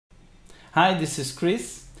Hi, this is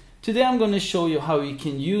Chris. Today I'm going to show you how you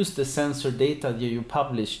can use the sensor data that you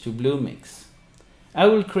publish to BlueMix. I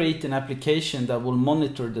will create an application that will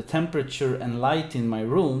monitor the temperature and light in my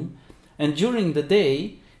room, and during the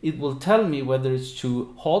day it will tell me whether it's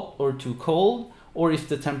too hot or too cold, or if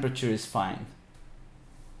the temperature is fine.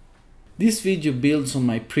 This video builds on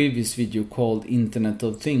my previous video called Internet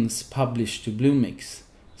of Things published to BlueMix.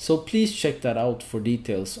 So please check that out for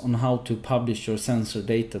details on how to publish your sensor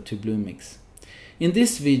data to BlueMix. In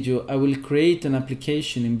this video I will create an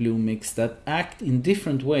application in BlueMix that acts in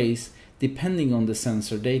different ways depending on the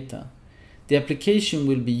sensor data. The application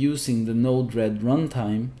will be using the Node-RED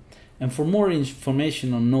runtime, and for more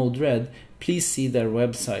information on Node-RED, please see their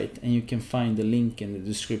website, and you can find the link in the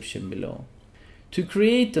description below. To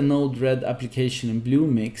create a Node-RED application in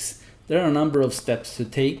BlueMix, there are a number of steps to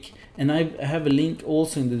take, and I have a link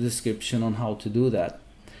also in the description on how to do that.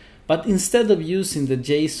 But instead of using the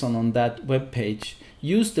JSON on that web page,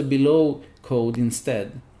 use the below code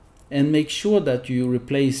instead, and make sure that you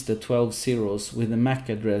replace the 12 zeros with the MAC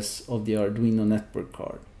address of the Arduino network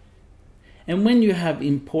card. And when you have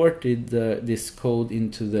imported this code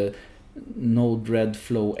into the Node-RED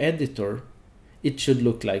flow editor, it should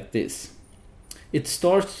look like this. It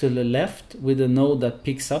starts to the left with a node that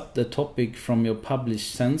picks up the topic from your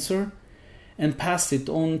published sensor and pass it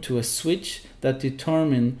on to a switch that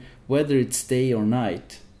determines whether it's day or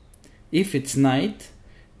night. If it's night,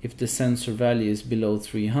 if the sensor value is below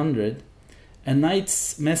 300, a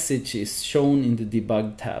night's message is shown in the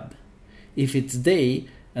debug tab. If it's day,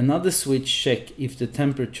 another switch checks if the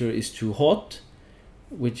temperature is too hot,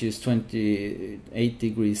 which is 28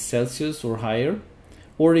 degrees Celsius or higher,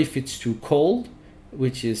 or if it's too cold,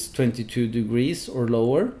 which is 22 degrees or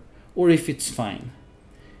lower, or if it's fine.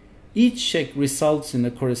 Each check results in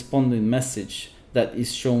a corresponding message that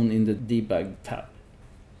is shown in the debug tab.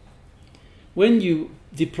 When you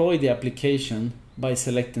deploy the application by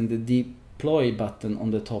selecting the deploy button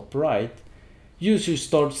on the top right, you should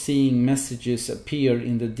start seeing messages appear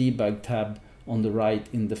in the debug tab on the right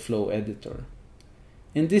in the flow editor.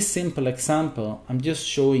 In this simple example, I'm just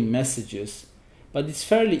showing messages, but it's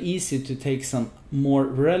fairly easy to take some more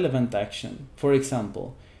relevant action. For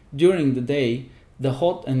example, during the day, the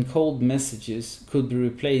hot and cold messages could be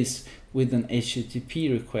replaced with an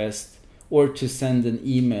HTTP request or to send an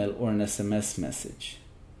email or an SMS message.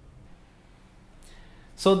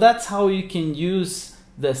 So that's how you can use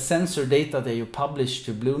the sensor data that you publish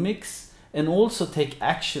to BlueMix and also take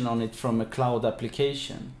action on it from a cloud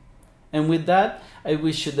application. And with that, I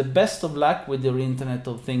wish you the best of luck with your Internet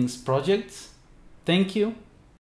of Things projects. Thank you.